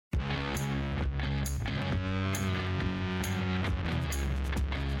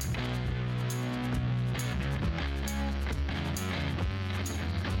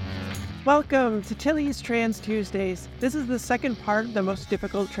Welcome to Tilly's Trans Tuesdays. This is the second part of the most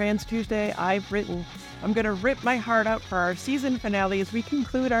difficult Trans Tuesday I've written. I'm going to rip my heart out for our season finale as we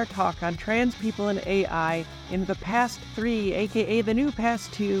conclude our talk on trans people and AI in the past 3, aka the new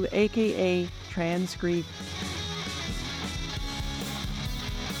past 2, aka trans grief.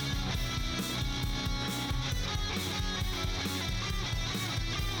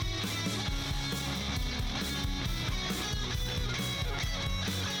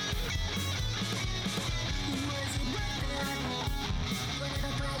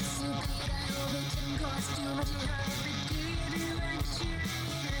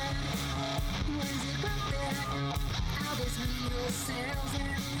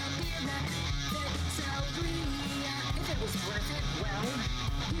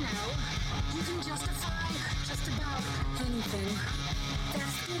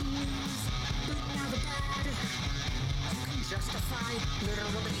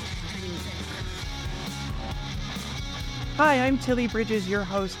 Hi, I'm Tilly Bridges, your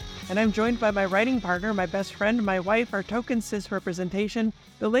host, and I'm joined by my writing partner, my best friend, my wife, our token cis representation,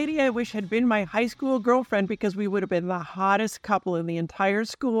 the lady I wish had been my high school girlfriend because we would have been the hottest couple in the entire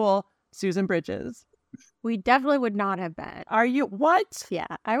school, Susan Bridges. We definitely would not have been. Are you? What?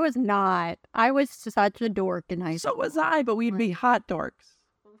 Yeah, I was not. I was such a dork in high school. So was I, but we'd be hot dorks.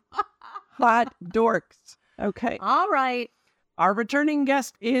 Hot dorks. Okay. All right. Our returning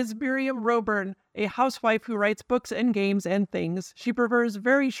guest is Miriam Roburn, a housewife who writes books and games and things. She prefers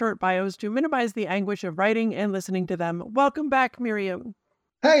very short bios to minimize the anguish of writing and listening to them. Welcome back, Miriam.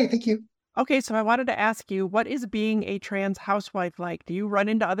 Hi, thank you. Okay, so I wanted to ask you, what is being a trans housewife like? Do you run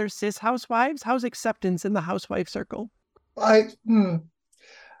into other cis housewives? How's acceptance in the housewife circle?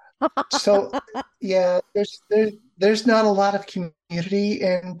 So, yeah, there's not a lot of community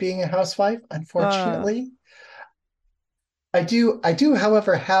in being a housewife, unfortunately. I do,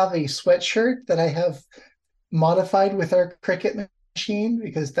 however, have a sweatshirt that I have modified with our Cricut machine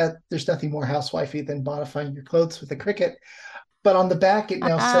because there's nothing more housewifey than modifying your clothes with a Cricut. But on the back, it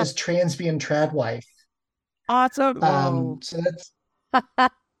now says transbian tradwife. Awesome. So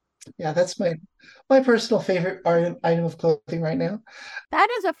that's my personal favorite item of clothing right now. That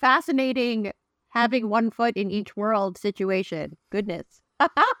is a fascinating having one foot in each world situation. Goodness.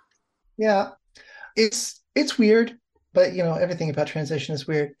 Yeah, it's weird. But, everything about transition is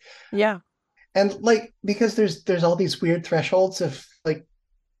weird. Yeah. And because there's all these weird thresholds of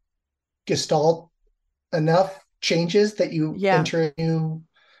gestalt enough changes that you enter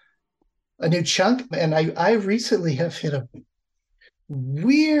a new chunk. And I recently have hit a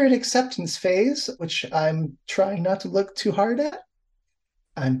weird acceptance phase, which I'm trying not to look too hard at.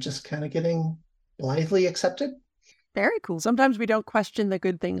 I'm just kind of getting blithely accepted. Very cool. Sometimes we don't question the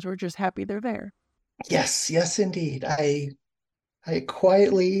good things. We're just happy they're there. Yes, indeed. I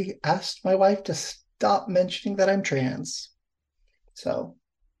quietly asked my wife to stop mentioning that I'm trans. So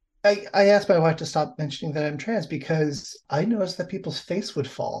I asked my wife to stop mentioning that I'm trans because I noticed that people's face would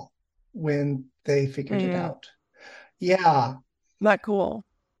fall when they figured it out. Yeah. Not cool.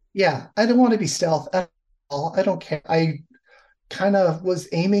 Yeah. I don't want to be stealth at all. I don't care. I kind of was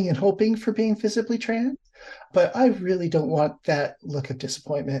aiming and hoping for being visibly trans, but I really don't want that look of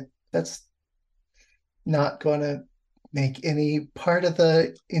disappointment. That's not going to make any part of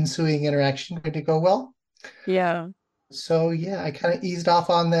the ensuing interaction going to go well. Yeah. So, I kind of eased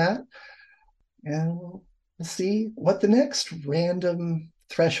off on that. And we'll see what the next random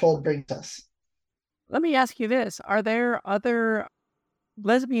threshold brings us. Let me ask you this. Are there other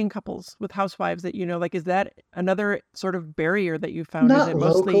lesbian couples with housewives that is that another sort of barrier that you found? Not Is it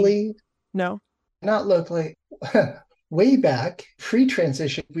locally. No? Not locally. Way back,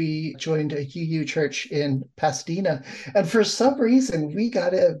 pre-transition, we joined a UU church in Pasadena. And for some reason, we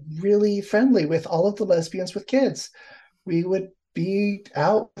got really friendly with all of the lesbians with kids. We would be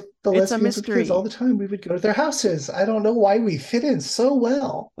out with the lesbians with kids all the time. We would go to their houses. I don't know why we fit in so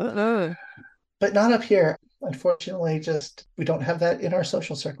well. But not up here. Unfortunately, we don't have that in our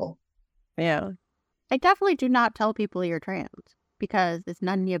social circle. Yeah. I definitely do not tell people you're trans because it's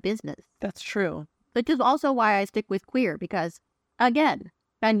none of your business. That's true. Which is also why I stick with queer because, again,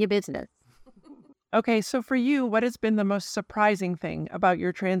 none of your business. Okay, so for you, what has been the most surprising thing about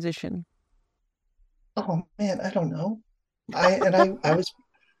your transition? Oh man, I don't know.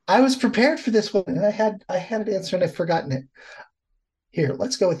 I was prepared for this one, and I had an answer and I've forgotten it. Here,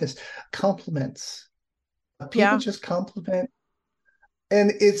 let's go with this. Compliments. People just compliment,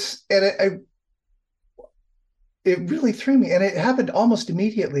 and it really threw me, and it happened almost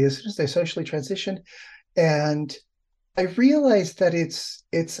immediately as soon as I socially transitioned, and I realized that it's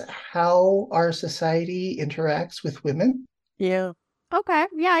how our society interacts with women. Yeah. Okay.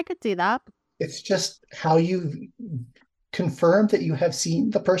 Yeah, I could see that. It's just how you confirm that you have seen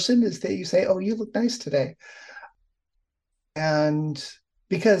the person is that you say, "Oh, you look nice today." And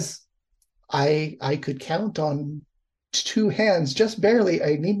because I could count on two hands, just barely,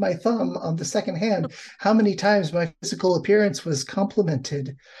 I need my thumb on the second hand, how many times my physical appearance was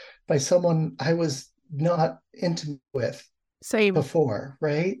complimented by someone I was not intimate with Same. before,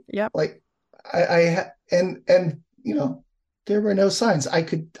 right? Yep. Like and there were no signs. I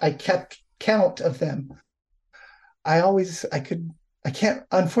kept count of them. Unfortunately,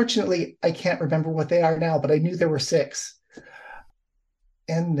 I can't remember what they are now, but I knew there were 6.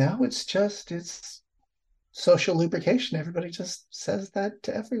 And now it's social lubrication. Everybody just says that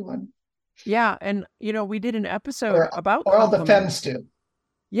to everyone. Yeah. And, we did an episode about or all the compliments. femmes do.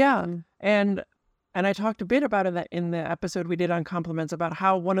 Yeah. And I talked a bit about it in the episode we did on compliments, about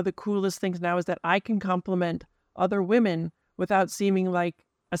how one of the coolest things now is that I can compliment other women without seeming like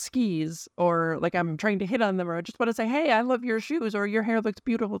a skis or like I'm trying to hit on them, or I just want to say, hey, I love your shoes, or your hair looks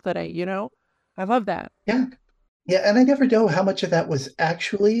beautiful today. I love that. Yeah. Yeah. And I never know how much of that was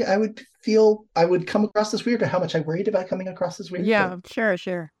actually I would come across as weird, or how much I worried about coming across as weird. Yeah. Sure.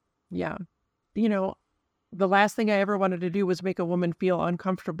 Yeah. The last thing I ever wanted to do was make a woman feel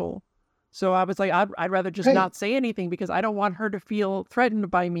uncomfortable. So I was like, I'd rather just not say anything, because I don't want her to feel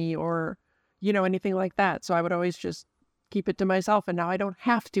threatened by me or, anything like that. So I would always just keep it to myself, and now I don't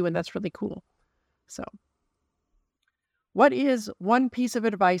have to, and that's really cool. So what is one piece of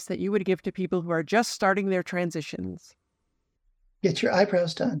advice that you would give to people who are just starting their transitions? Get your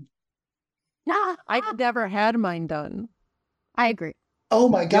eyebrows done. I've never had mine done. I agree. Oh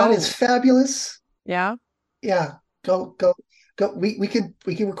my God, it's fabulous. Yeah? Yeah. Go. We can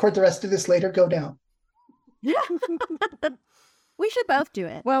record the rest of this later. Go now. We should both do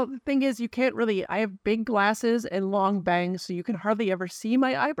it. Well, the thing is, you can't really, I have big glasses and long bangs, so you can hardly ever see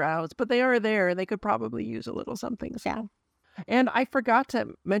my eyebrows, but they are there and they could probably use a little something. So. Yeah. And I forgot to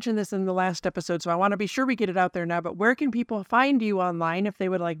mention this in the last episode, so I want to be sure we get it out there now, but where can people find you online if they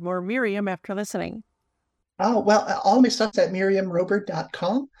would like more Miriam after listening? Oh, well, all my stuff's at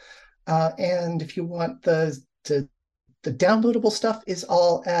miriamrober.com. And if you want the downloadable stuff is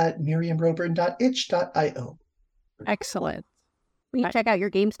all at miriamrober.itch.io. Excellent. We can check out your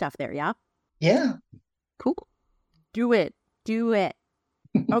game stuff there, yeah? Yeah. Cool. Do it.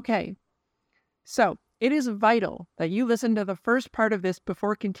 Okay. So it is vital that you listen to the first part of this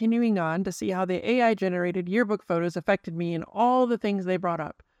before continuing on to see how the AI-generated yearbook photos affected me and all the things they brought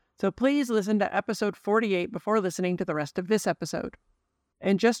up. So please listen to episode 48 before listening to the rest of this episode.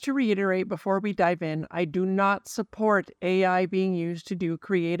 And just to reiterate before we dive in, I do not support AI being used to do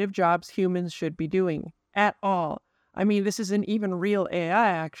creative jobs humans should be doing at all. I mean, this isn't even real AI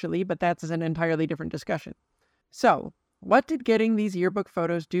actually, but that's an entirely different discussion. So, what did getting these yearbook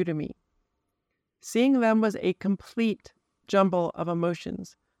photos do to me? Seeing them was a complete jumble of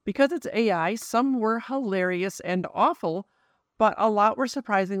emotions. Because it's AI, some were hilarious and awful, but a lot were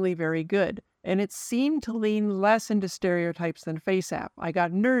surprisingly very good. And it seemed to lean less into stereotypes than FaceApp. I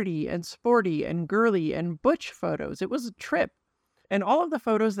got nerdy and sporty and girly and butch photos. It was a trip. And all of the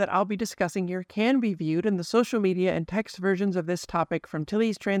photos that I'll be discussing here can be viewed in the social media and text versions of this topic from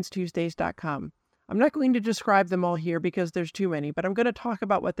TillysTransTuesdays.com. I'm not going to describe them all here because there's too many, but I'm going to talk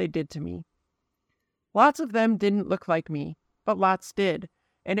about what they did to me. Lots of them didn't look like me, but lots did.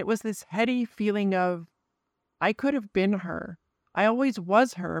 And it was this heady feeling of, I could have been her. I always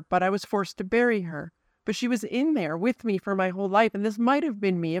was her, but I was forced to bury her. But she was in there with me for my whole life, and this might have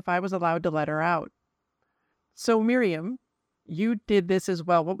been me if I was allowed to let her out. So Miriam, you did this as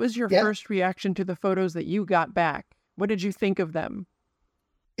well. What was your first reaction to the photos that you got back? What did you think of them?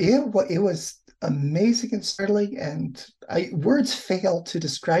 It was amazing and startling, and words fail to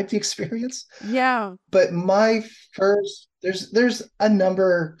describe the experience. Yeah. But my first, there's a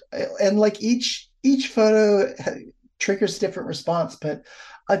number, and like each photo triggers a different response, but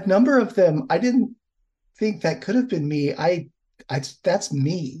a number of them, I didn't think that could have been me. That's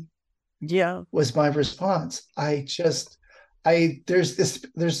me. Yeah. Was my response. There's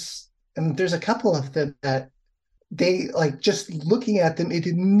a couple of them that they, like, just looking at them, it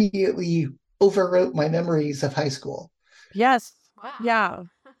immediately overwrote my memories of high school. Yes. Wow. Yeah.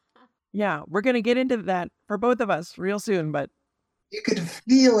 Yeah. We're going to get into that for both of us real soon, but you could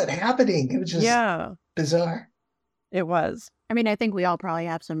feel it happening. It was just bizarre. It was. I mean, I think we all probably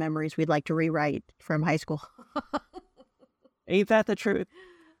have some memories we'd like to rewrite from high school. Ain't that the truth?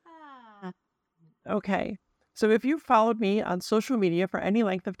 Okay. So if you've followed me on social media for any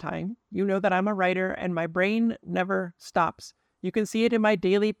length of time, you know that I'm a writer and my brain never stops. You can see it in my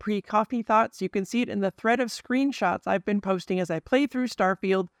daily pre-coffee thoughts. You can see it in the thread of screenshots I've been posting as I play through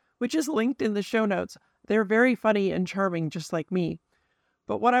Starfield, which is linked in the show notes. They're very funny and charming, just like me.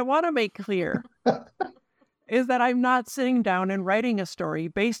 But what I want to make clear is that I'm not sitting down and writing a story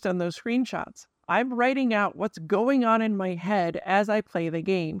based on those screenshots. I'm writing out what's going on in my head as I play the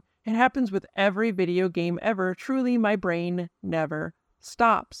game. It happens with every video game ever. Truly, my brain never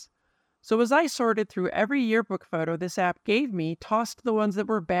stops. So as I sorted through every yearbook photo this app gave me, tossed the ones that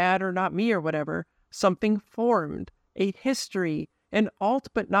were bad or not me or whatever, something formed, a history, an alt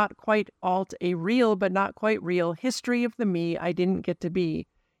but not quite alt, a real but not quite real history of the me I didn't get to be.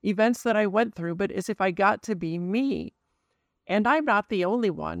 Events that I went through, but as if I got to be me. And I'm not the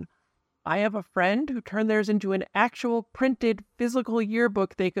only one. I have a friend who turned theirs into an actual printed physical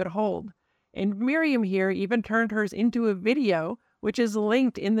yearbook they could hold. And Miriam here even turned hers into a video, which is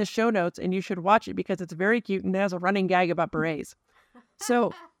linked in the show notes, and you should watch it because it's very cute and it has a running gag about berets.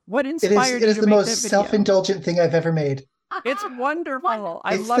 So what inspired it is you to the make most that video? self-indulgent thing I've ever made. It's wonderful.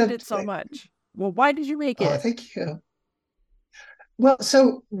 I It's loved it so much. Well, why did you make Oh, it? thank you. Well,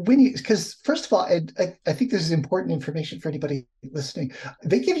 so because first of all, I think this is important information for anybody listening.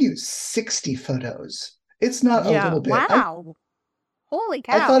 They give you 60 photos. It's not a Yeah. little bit. Wow. Holy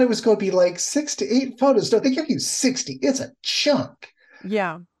cow. I thought it was going to be like 6 to 8 photos. No, they give you 60. It's a chunk.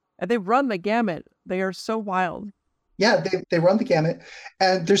 Yeah. And they run the gamut. They are so wild. Yeah, they run the gamut.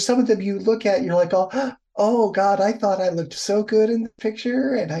 And there's some of them you look at, you're like, oh God, I thought I looked so good in the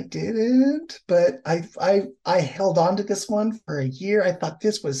picture and I didn't. But I held on to this one for a year. I thought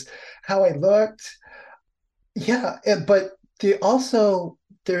this was how I looked. Yeah, but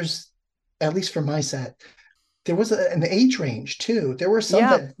there's, at least for my set, there was an age range too. There were some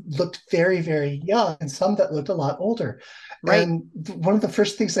that looked very, very young and some that looked a lot older. Right. And one of the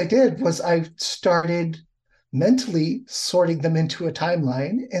first things I did was I started mentally sorting them into a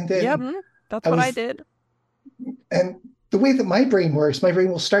timeline. And then that's what I did. And the way that my brain works, my brain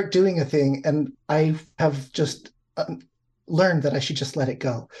will start doing a thing and I have just learned that I should just let it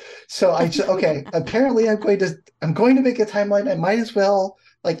go. So okay, apparently I'm going to make a timeline. I might as well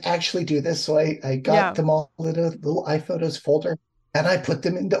actually do this. So I got them all in a little iPhotos folder and I put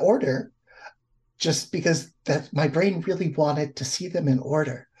them into order just because that my brain really wanted to see them in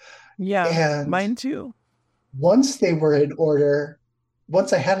order. Yeah, and mine too. Once they were in order,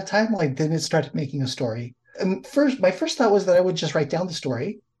 once I had a timeline, then it started making a story. And my first thought was that I would just write down the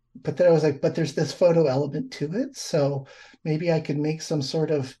story, but then I was like, but there's this photo element to it. So maybe I could make some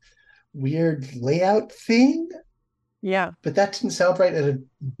sort of weird layout thing. Yeah. But that didn't sound right at a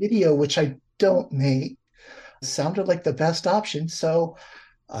video, which I don't make. It sounded like the best option. So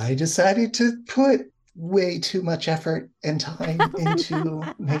I decided to put way too much effort and time into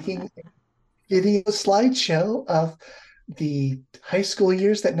making a video slideshow of the high school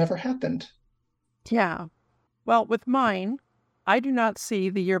years that never happened. Yeah. Well, with mine, I do not see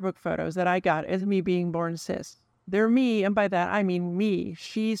the yearbook photos that I got as me being born cis. They're me, and by that I mean me.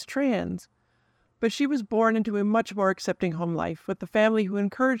 She's trans. But she was born into a much more accepting home life with the family who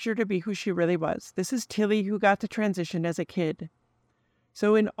encouraged her to be who she really was. This is Tilly, who got to transition as a kid.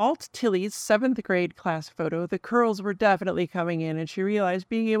 So in Alt Tilly's 7th grade class photo, the curls were definitely coming in, and she realized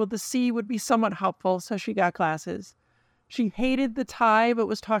being able to see would be somewhat helpful, so she got glasses. She hated the tie, but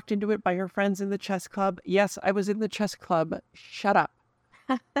was talked into it by her friends in the chess club. Yes, I was in the chess club. Shut up.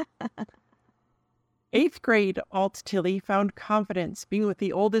 8th grade Alt Tilly found confidence being with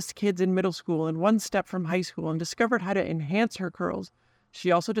the oldest kids in middle school and one step from high school and discovered how to enhance her curls.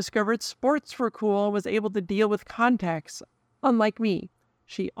 She also discovered sports were cool and was able to deal with contacts, unlike me.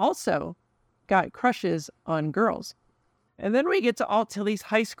 She also got crushes on girls. And then we get to Alt Tilly's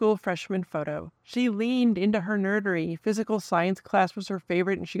high school freshman photo. She leaned into her nerdery. Physical science class was her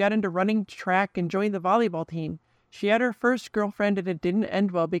favorite, and she got into running track and joined the volleyball team. She had her first girlfriend, and it didn't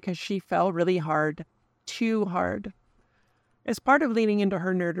end well because she fell really hard. Too hard. As part of leaning into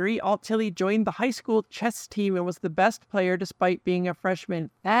her nerdery, Alt Tilly joined the high school chess team and was the best player despite being a freshman.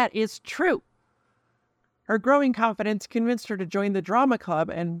 That is true. Her growing confidence convinced her to join the drama club,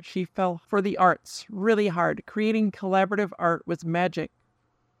 and she fell for the arts really hard. Creating collaborative art was magic.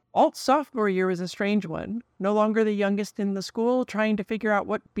 Alt's sophomore year was a strange one. No longer the youngest in the school, trying to figure out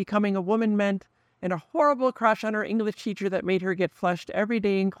what becoming a woman meant, and a horrible crush on her English teacher that made her get flushed every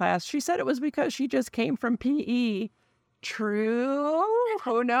day in class. She said it was because she just came from PE. True?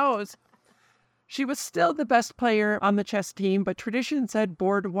 Who knows? She was still the best player on the chess team, but tradition said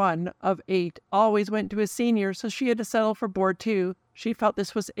board 1 of 8 always went to a senior, so she had to settle for board 2. She felt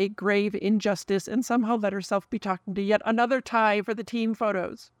this was a grave injustice and somehow let herself be talked into yet another tie for the team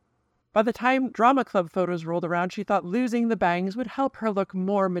photos. By the time drama club photos rolled around, she thought losing the bangs would help her look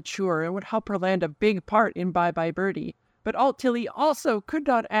more mature and would help her land a big part in Bye Bye Birdie. But Alt Tilly also could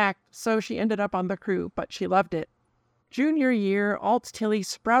not act, so she ended up on the crew, but she loved it. Junior year, Alt Tilly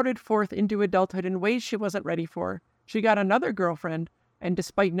sprouted forth into adulthood in ways she wasn't ready for. She got another girlfriend, and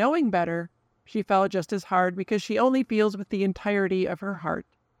despite knowing better, she fell just as hard because she only feels with the entirety of her heart.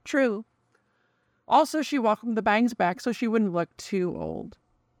 True. Also, she welcomed the bangs back so she wouldn't look too old.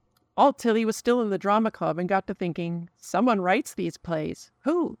 Alt Tilly was still in the drama club and got to thinking, someone writes these plays.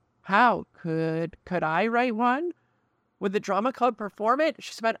 Who? How? Could I write one? Would the drama club perform it?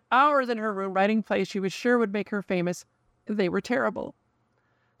 She spent hours in her room writing plays she was sure would make her famous. They were terrible.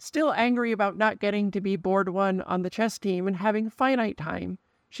 Still angry about not getting to be board one on the chess team and having finite time,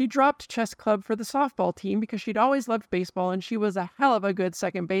 she dropped chess club for the softball team because she'd always loved baseball and she was a hell of a good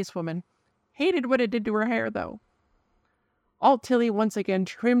second basewoman. Hated what it did to her hair, though. Alt Tilly once again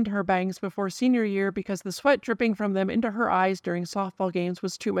trimmed her bangs before senior year because the sweat dripping from them into her eyes during softball games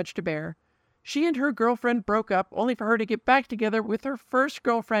was too much to bear. She and her girlfriend broke up, only for her to get back together with her first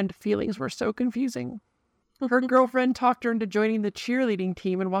girlfriend. Feelings were so confusing. Her girlfriend talked her into joining the cheerleading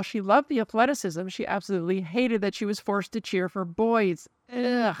team, and while she loved the athleticism, she absolutely hated that she was forced to cheer for boys.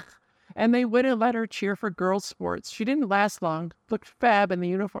 Ugh. And they wouldn't let her cheer for girls' sports. She didn't last long. Looked fab in the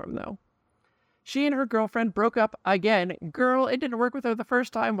uniform, though. She and her girlfriend broke up again. Girl, it didn't work with her the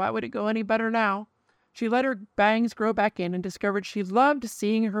first time. Why would it go any better now? She let her bangs grow back in and discovered she loved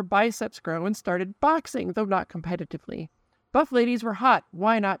seeing her biceps grow and started boxing, though not competitively. Buff ladies were hot.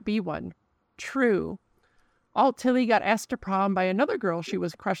 Why not be one? True. Alt Tilly got asked to prom by another girl she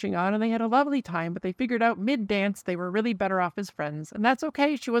was crushing on, and they had a lovely time, but they figured out mid-dance they were really better off as friends. And that's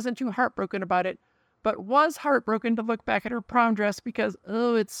okay. She wasn't too heartbroken about it, but was heartbroken to look back at her prom dress because,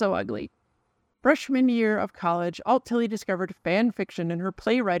 oh, it's so ugly. Freshman year of college, Alt Tilly discovered fan fiction, and her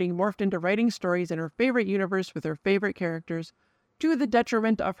playwriting morphed into writing stories in her favorite universe with her favorite characters, to the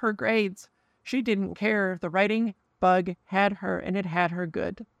detriment of her grades. She didn't care. The writing bug had her, and it had her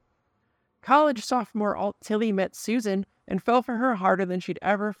good. College sophomore Alt Tilly met Susan and fell for her harder than she'd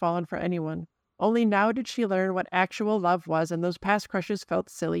ever fallen for anyone. Only now did she learn what actual love was, and those past crushes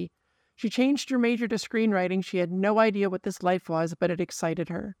felt silly. She changed her major to screenwriting. She had no idea what this life was, but it excited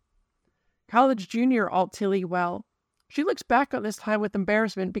her. College junior Alt Tilly, well, she looks back on this time with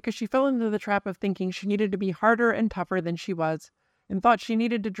embarrassment because she fell into the trap of thinking she needed to be harder and tougher than she was, and thought she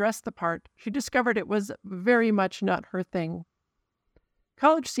needed to dress the part. She discovered it was very much not her thing.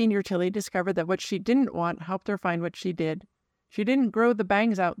 College senior Tilly discovered that what she didn't want helped her find what she did. She didn't grow the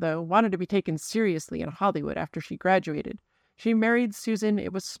bangs out, though, wanted to be taken seriously in Hollywood after she graduated. She married Susan.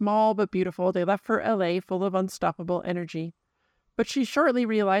 It was small but beautiful. They left for LA full of unstoppable energy. But she shortly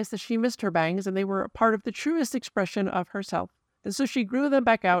realized that she missed her bangs and they were a part of the truest expression of herself. And so she grew them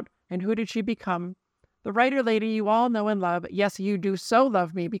back out, and who did she become? The writer lady you all know and love. Yes, you do so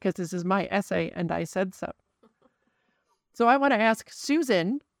love me because this is my essay and I said so. So I want to ask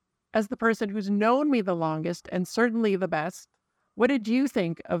Susan, as the person who's known me the longest and certainly the best, what did you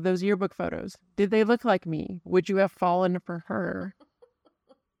think of those yearbook photos? Did they look like me? Would you have fallen for her?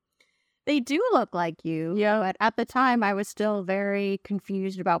 They do look like you. Yeah. But at the time, I was still very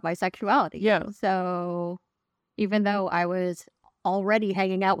confused about my sexuality. Yeah. So even though I was already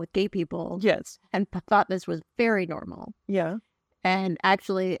hanging out with gay people Yes. and thought this was very normal. Yeah. And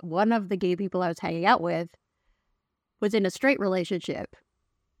actually, one of the gay people I was hanging out with was in a straight relationship,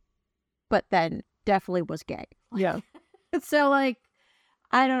 but then definitely was gay. Yeah. So like,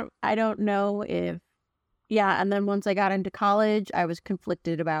 I don't know if, yeah. And then once I got into college, I was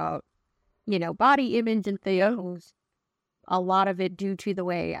conflicted about, body image and things. A lot of it due to the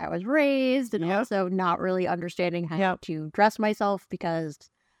way I was raised and also not really understanding how to dress myself because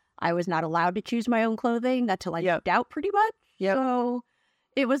I was not allowed to choose my own clothing until I moved out pretty much. So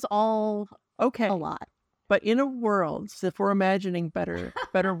it was all a lot. But in a world, so if we're imagining better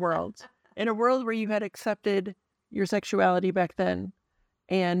worlds, in a world where you had accepted your sexuality back then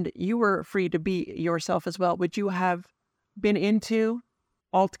and you were free to be yourself as well, would you have been into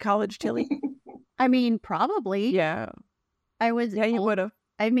alt college Tilly? I mean, probably. Yeah. I was. Yeah, you would have.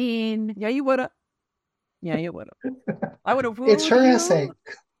 I mean. Yeah, you would have. Yeah, you would have. I would have. It's her essay.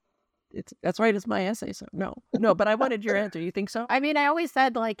 That's right. It's my essay. So no, but I wanted your answer. You think so? I mean, I always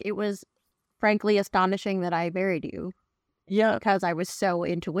said like it was frankly astonishing that I married you. Yeah. Because I was so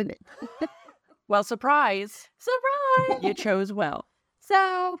into women. Well, surprise. Surprise. You chose well.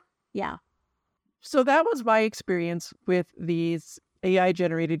 So, yeah. So that was my experience with these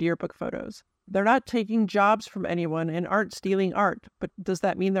AI-generated yearbook photos. They're not taking jobs from anyone and aren't stealing art, but does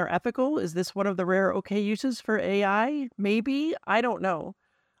that mean they're ethical? Is this one of the rare okay uses for AI? Maybe. I don't know.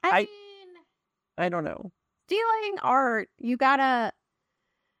 I I- mean, I don't know. stealing art, you gotta.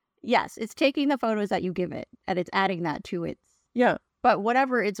 Yes, it's taking the photos that you give it and it's adding that to it. Yeah. But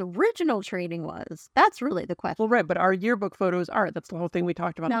whatever its original training was, that's really the question. Well, right. But our yearbook photos are. That's the whole thing we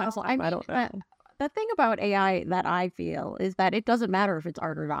talked about last time. I don't know. The thing about AI that I feel is that it doesn't matter if it's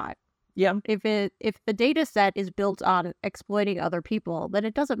art or not. Yeah. If the data set is built on exploiting other people, then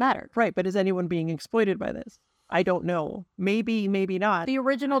it doesn't matter. Right. But is anyone being exploited by this? I don't know. Maybe, maybe not. The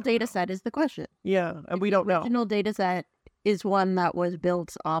original data set is the question. Yeah. And we don't know. The original data set is one that was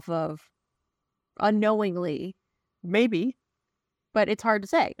built off of unknowingly. Maybe. But it's hard to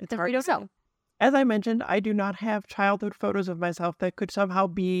say. It's hard we don't to say. know. As I mentioned, I do not have childhood photos of myself that could somehow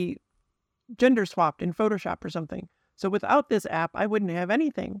be gender swapped in Photoshop or something. So without this app, I wouldn't have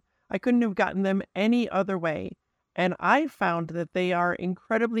anything. I couldn't have gotten them any other way. And I found that they are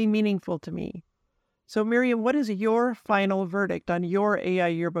incredibly meaningful to me. So Miriam, what is your final verdict on your AI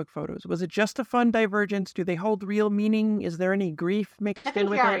yearbook photos? Was it just a fun divergence? Do they hold real meaning? Is there any grief mixed I in think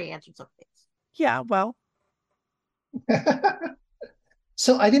with you already it? answered some things. Yeah, well,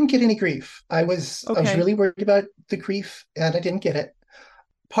 So I didn't get any grief. I was Okay. really worried about the grief, and I didn't get it.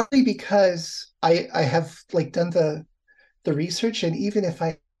 Partly because I have like done the research, and even if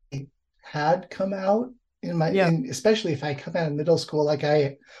I had come out in my, Yeah. especially if I come out in middle school, like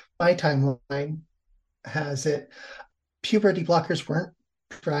my timeline has it, puberty blockers weren't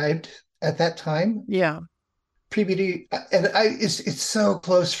prescribed at that time. yeah, Puberty, and it's so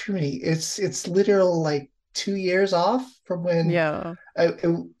close for me. It's literal like 2 years off from when yeah,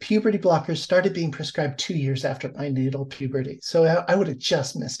 puberty blockers started being prescribed 2 years after my natal puberty. So I would have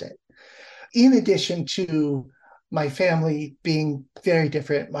just missed it. In addition to my family being very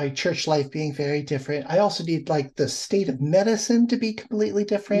different, my church life being very different, I also need like the state of medicine to be completely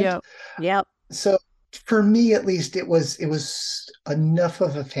different. yeah, Yep. So for me, at least, it was enough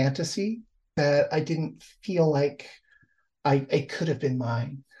of a fantasy that I didn't feel like I could have been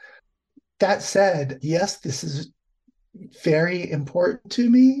mine. That said, yes, this is very important to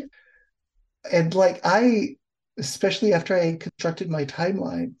me. And like especially after I constructed my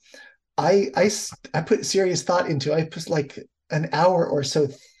timeline, I put serious thought into it. I put like an hour or so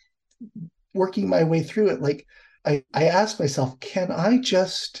working my way through it. Like I asked myself, can I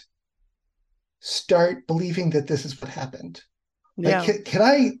just start believing that this is what happened? yeah. Like, can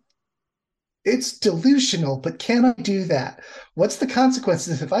I? It's delusional, but can I do that? What's the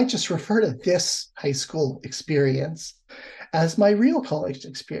consequences if I just refer to this high school experience as my real college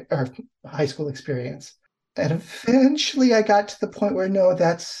experience or high school experience? And eventually I got to the point where no,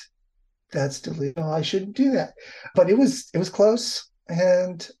 that's delusional. I shouldn't do that. But it was close.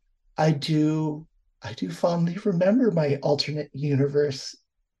 And I do fondly remember my alternate universe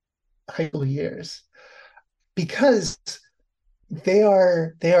high school years because they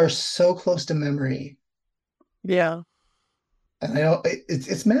are so close to memory. Yeah, And I know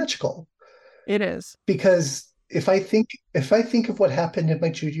it's magical it is. because if I think of what happened in my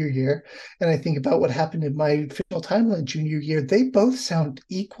junior year and I think about what happened in my fictional timeline junior year, they both sound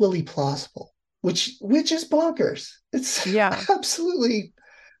equally plausible, which is bonkers. It's Yeah. absolutely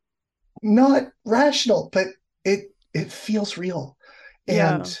not rational, but it feels real.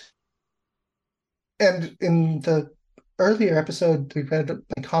 Yeah. And in the earlier episode, we read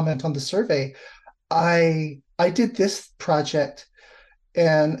my comment on the survey. I did this project,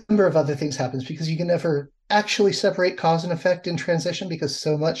 and a number of other things happens because you can never actually separate cause and effect in transition because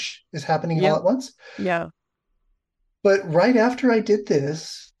so much is happening all at once. Yeah. But right after I did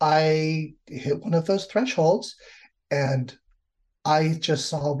this, I hit one of those thresholds, and I just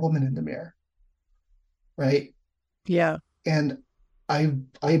saw a woman in the mirror. Right? Yeah. And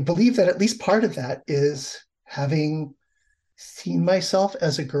I believe that at least part of that is having seen myself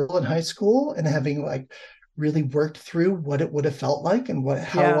as a girl in high school and having like really worked through what it would have felt like and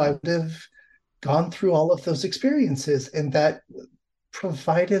how I would have gone through all of those experiences, and that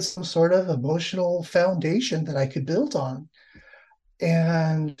provided some sort of emotional foundation that I could build on.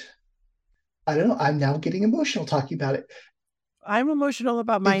 And I don't know, I'm now getting emotional talking about it. I'm emotional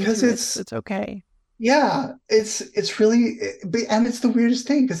about mine because too. It's okay. Yeah, it's really, and it's the weirdest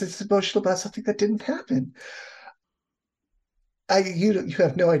thing because it's emotional about something that didn't happen. You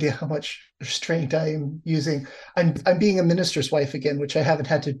have no idea how much restraint I am using. I'm being a minister's wife again, which I haven't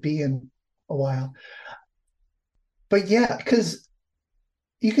had to be in a while. But yeah, because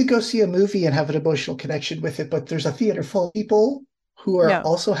you could go see a movie and have an emotional connection with it, but there's a theater full of people who are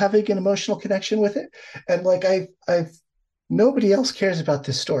also having an emotional connection with it. And like I've nobody else cares about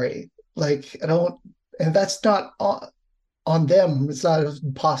this story. Like I don't, and that's not on them. It's not a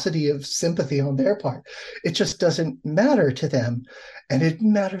paucity of sympathy on their part. It just doesn't matter to them. And it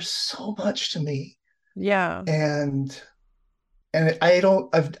matters so much to me. Yeah. And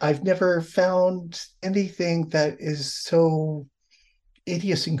I've never found anything that is so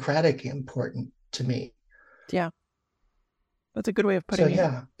idiosyncratic important to me. Yeah. That's a good way of So putting it.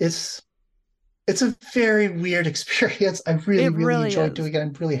 yeah, it's a very weird experience. I really, It really really enjoyed is. doing it.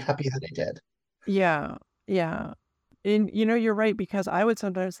 I'm really happy that I did. Yeah. Yeah. And you're right, because I would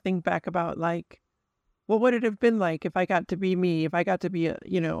sometimes think back about like, what would it have been like if I got to be me, if I got to be a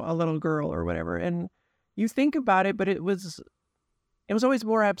little girl or whatever. And you think about it, but it was always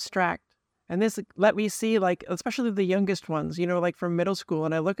more abstract. And this let me see, like, especially the youngest ones, like from middle school.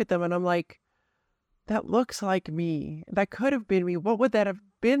 And I look at them and I'm like, that looks like me. That could have been me. What would that have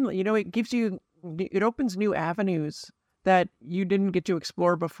been? It opens new avenues that you didn't get to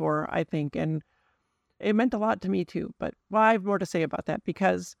explore before, I think. And it meant a lot to me too. But well, I have more to say about that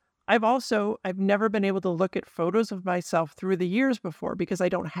because I've never been able to look at photos of myself through the years before because I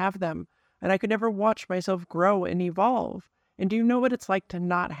don't have them. And I could never watch myself grow and evolve. And do you know what it's like to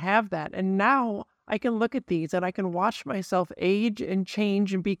not have that? And now I can look at these and I can watch myself age and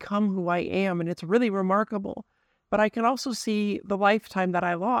change and become who I am. And it's really remarkable. But I can also see the lifetime that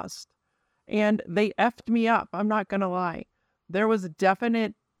I lost. And they effed me up. I'm not going to lie. There was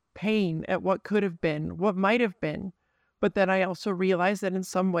definite pain at what could have been, what might have been. But then I also realized that in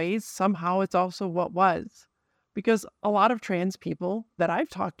some ways, somehow it's also what was. Because a lot of trans people that I've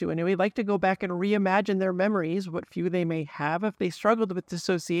talked to anyway like to go back and reimagine their memories, what few they may have, if they struggled with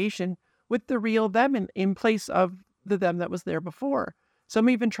dissociation, with the real them in place of the them that was there before. Some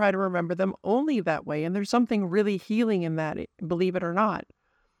even try to remember them only that way. And there's something really healing in that, believe it or not.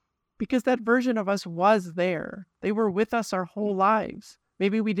 Because that version of us was there. They were with us our whole lives.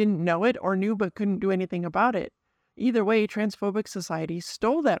 Maybe we didn't know it or knew but couldn't do anything about it. Either way, transphobic society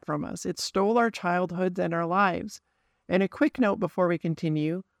stole that from us. It stole our childhoods and our lives. And a quick note before we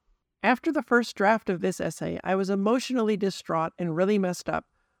continue. After the first draft of this essay, I was emotionally distraught and really messed up,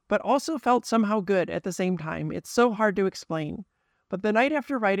 but also felt somehow good at the same time. It's so hard to explain. But the night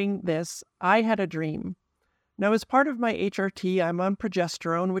after writing this, I had a dream. Now, as part of my HRT, I'm on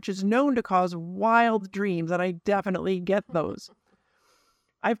progesterone, which is known to cause wild dreams, and I definitely get those.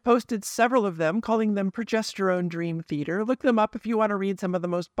 I've posted several of them, calling them Progesterone Dream Theater. Look them up if you want to read some of the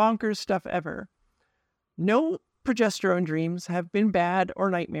most bonkers stuff ever. No progesterone dreams have been bad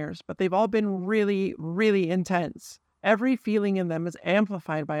or nightmares, but they've all been really, really intense. Every feeling in them is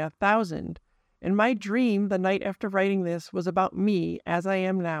amplified by 1,000. And my dream the night after writing this was about me as I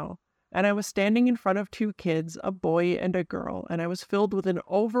am now. And I was standing in front of two kids, a boy and a girl, and I was filled with an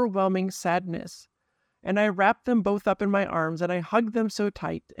overwhelming sadness. And I wrapped them both up in my arms, and I hugged them so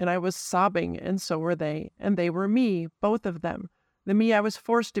tight, and I was sobbing, and so were they. And they were me, both of them. The me I was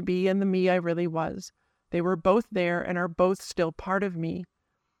forced to be, and the me I really was. They were both there, and are both still part of me.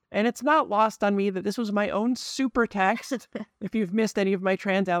 And it's not lost on me that this was my own super text. If you've missed any of my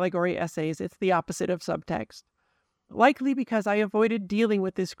trans allegory essays, it's the opposite of subtext. Likely because I avoided dealing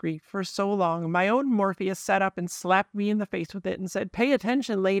with this grief for so long, my own Morpheus sat up and slapped me in the face with it and said, "Pay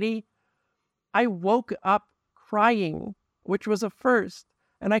attention, lady." I woke up crying, which was a first,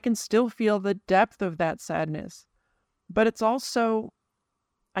 and I can still feel the depth of that sadness. But it's also,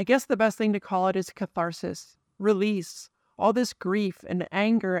 I guess the best thing to call it is catharsis, release, all this grief and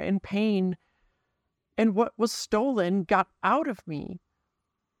anger and pain, and what was stolen got out of me.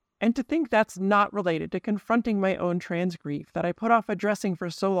 And to think that's not related to confronting my own trans grief that I put off addressing for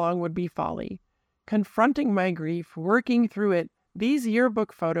so long would be folly. Confronting my grief, working through it, these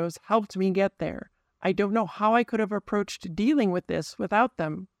yearbook photos helped me get there. I don't know how I could have approached dealing with this without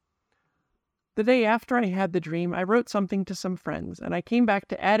them. The day after I had the dream, I wrote something to some friends, and I came back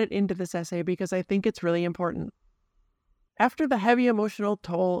to add it into this essay because I think it's really important. After the heavy emotional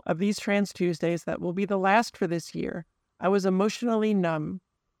toll of these Trans Tuesdays that will be the last for this year, I was emotionally numb,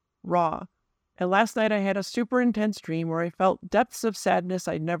 raw, and last night I had a super intense dream where I felt depths of sadness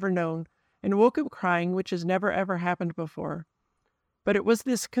I'd never known and woke up crying, which has never ever happened before. But it was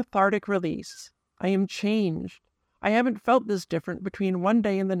this cathartic release. I am changed. I haven't felt this different between one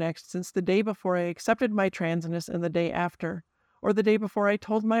day and the next since the day before I accepted my transness and the day after, or the day before I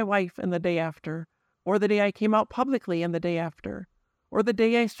told my wife and the day after, or the day I came out publicly and the day after, or the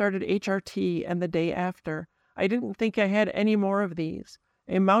day I started HRT and the day after. I didn't think I had any more of these.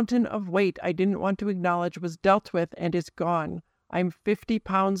 A mountain of weight I didn't want to acknowledge was dealt with and is gone. I'm 50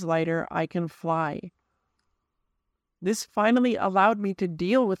 pounds lighter. I can fly. This finally allowed me to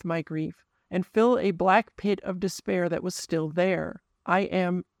deal with my grief and fill a black pit of despair that was still there. I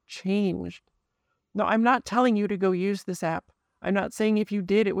am changed. No, I'm not telling you to go use this app. I'm not saying if you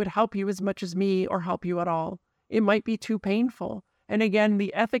did, it would help you as much as me or help you at all. It might be too painful. And again,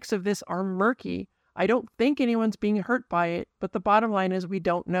 the ethics of this are murky. I don't think anyone's being hurt by it, but the bottom line is we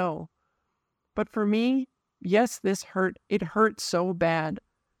don't know. But for me, yes, this hurt. It hurt so bad.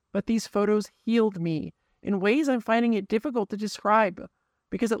 But these photos healed me in ways I'm finding it difficult to describe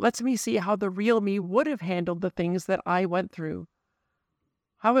because it lets me see how the real me would have handled the things that I went through,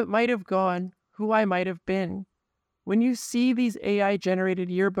 how it might have gone, who I might have been. When you see these AI-generated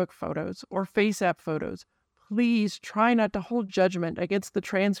yearbook photos or face app photos, please try not to hold judgment against the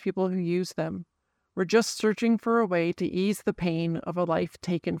trans people who use them. We're just searching for a way to ease the pain of a life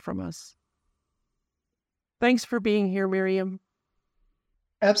taken from us. Thanks for being here, Miriam.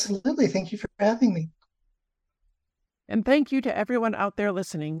 Absolutely. Thank you for having me. And thank you to everyone out there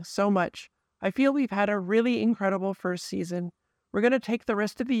listening so much. I feel we've had a really incredible first season. We're going to take the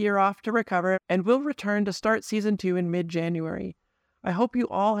rest of the year off to recover, and we'll return to start season 2 in mid-January. I hope you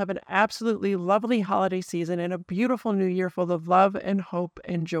all have an absolutely lovely holiday season and a beautiful new year full of love and hope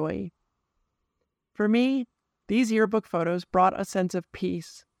and joy. For me, these yearbook photos brought a sense of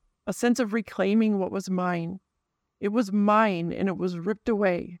peace, a sense of reclaiming what was mine. It was mine, and it was ripped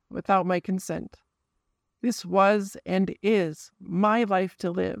away without my consent. This was and is my life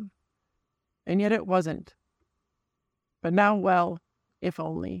to live, and yet it wasn't. But now, well, if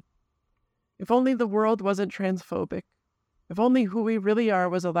only. If only the world wasn't transphobic. If only who we really are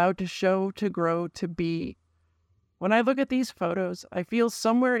was allowed to show, to grow, to be. When I look at these photos, I feel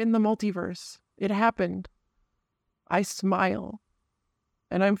somewhere in the multiverse. It happened. I smile,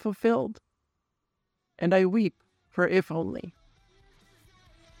 and I'm fulfilled. And I weep for if only.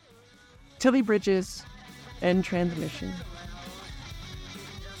 Tilly Bridges, end transmission.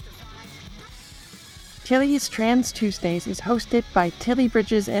 Tilly's Trans Tuesdays is hosted by Tilly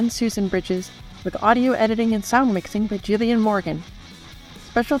Bridges and Susan Bridges, with audio editing and sound mixing by Jillian Morgan.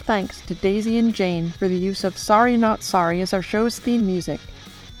 Special thanks to Daisy and Jane for the use of Sorry Not Sorry as our show's theme music.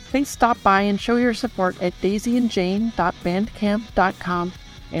 Please stop by and show your support at daisyandjane.bandcamp.com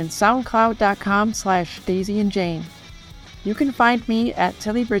and soundcloud.com/daisyandjane. You can find me at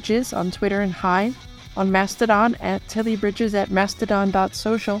Tilly Bridges on Twitter and Hive, on Mastodon at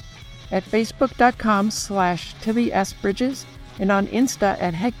tillybridges@mastodon.social, at facebook.com/TillySBridges, and on Insta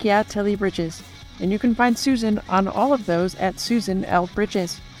at HeckYeahTillyBridges. And you can find Susan on all of those at Susan L.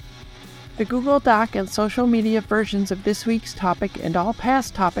 Bridges. The Google Doc and social media versions of this week's topic and all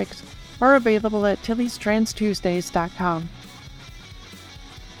past topics are available at Tilly'sTransTuesdays.com.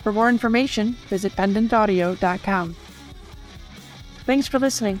 For more information, visit pendantaudio.com. Thanks for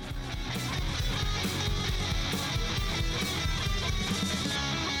listening.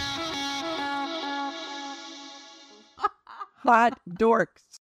 Hot dorks.